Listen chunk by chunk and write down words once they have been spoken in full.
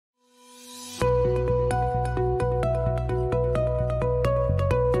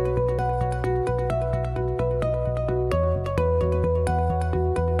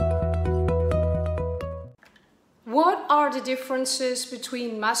are the differences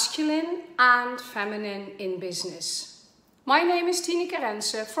between masculine and feminine in business? My name is Tineke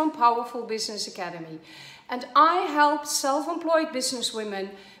Rensen from Powerful Business Academy, and I help self-employed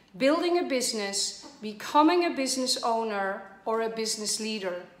businesswomen building a business, becoming a business owner or a business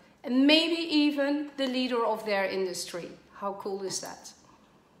leader, and maybe even the leader of their industry. How cool is that?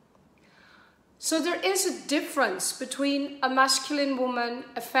 So there is a difference between a masculine woman,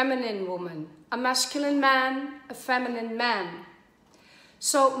 a feminine woman, a masculine man, a feminine man.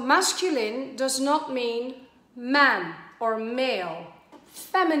 So masculine does not mean man or male.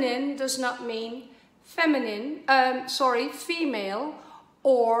 Feminine does not mean female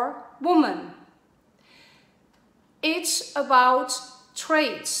or woman. It's about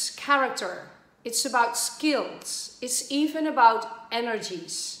traits, character. It's about skills. It's even about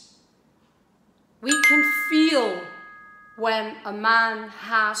energies. We can feel when a man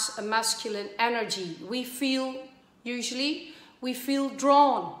has a masculine energy. We feel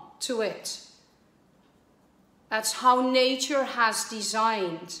drawn to it. That's how nature has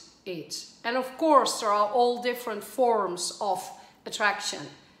designed it. And of course, there are all different forms of attraction.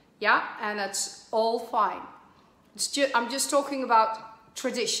 Yeah, and that's all fine. I'm just talking about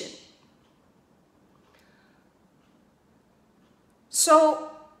tradition. So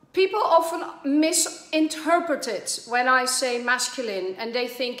people often misinterpret it when I say masculine and they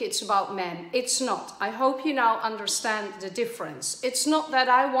think it's about men. It's not. I hope you now understand the difference. It's not that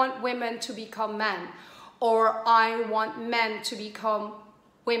I want women to become men or I want men to become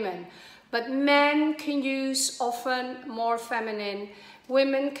women. But men can use often more feminine.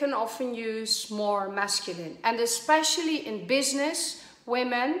 Women can often use more masculine. And especially in business,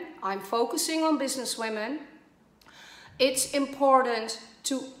 women, I'm focusing on business women, it's important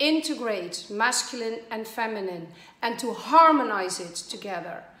to integrate masculine and feminine and to harmonize it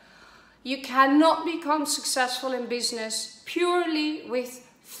together. You cannot become successful in business purely with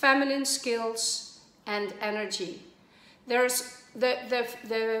feminine skills and energy. There's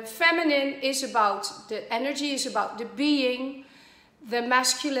the feminine is about, the energy is about the being, the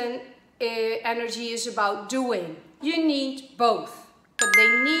masculine energy is about doing. You need both, but they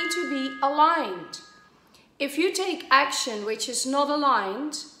need to be aligned. If you take action which is not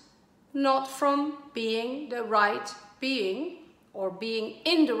aligned, not from being the right being or being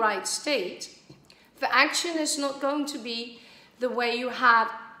in the right state, the action is not going to be the way you had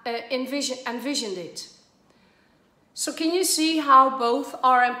envisioned it. So can you see how both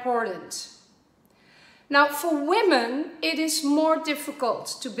are important? Now for women, it is more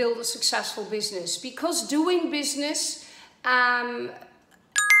difficult to build a successful business because doing business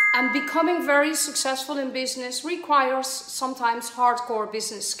and becoming very successful in business requires sometimes hardcore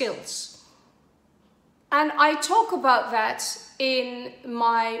business skills. And I talk about that in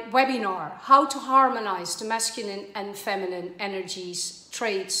my webinar, how to harmonize the masculine and feminine energies,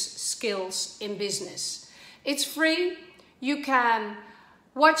 traits, skills in business. It's free. You can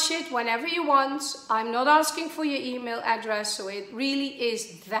watch it whenever you want. I'm not asking for your email address, so it really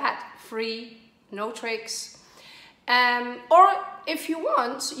is that free, no tricks. Or if you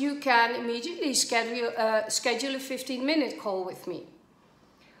want, you can immediately schedule a 15-minute call with me.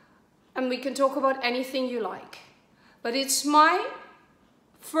 And we can talk about anything you like. But it's my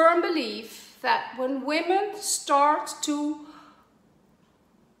firm belief that when women start to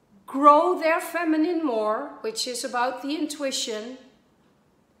grow their feminine more, which is about the intuition,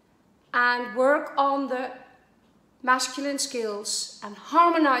 and work on the masculine skills and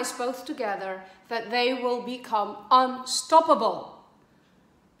harmonize both together, that they will become unstoppable.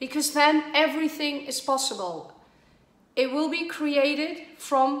 Because then everything is possible. It will be created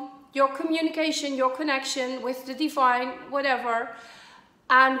from your communication, your connection with the divine, whatever.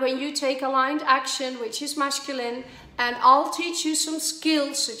 And when you take aligned action, which is masculine, and I'll teach you some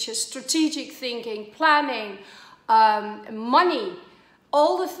skills such as strategic thinking, planning, money,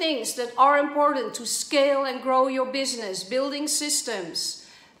 all the things that are important to scale and grow your business, building systems,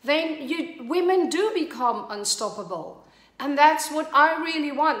 then women do become unstoppable. And that's what I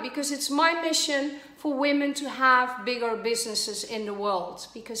really want, because it's my mission for women to have bigger businesses in the world,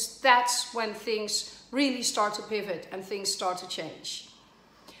 because that's when things really start to pivot and things start to change.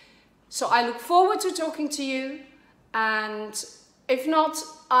 So I look forward to talking to you, and if not,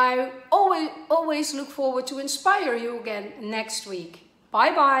 I always look forward to inspire you again next week.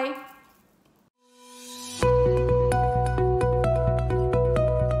 Bye bye.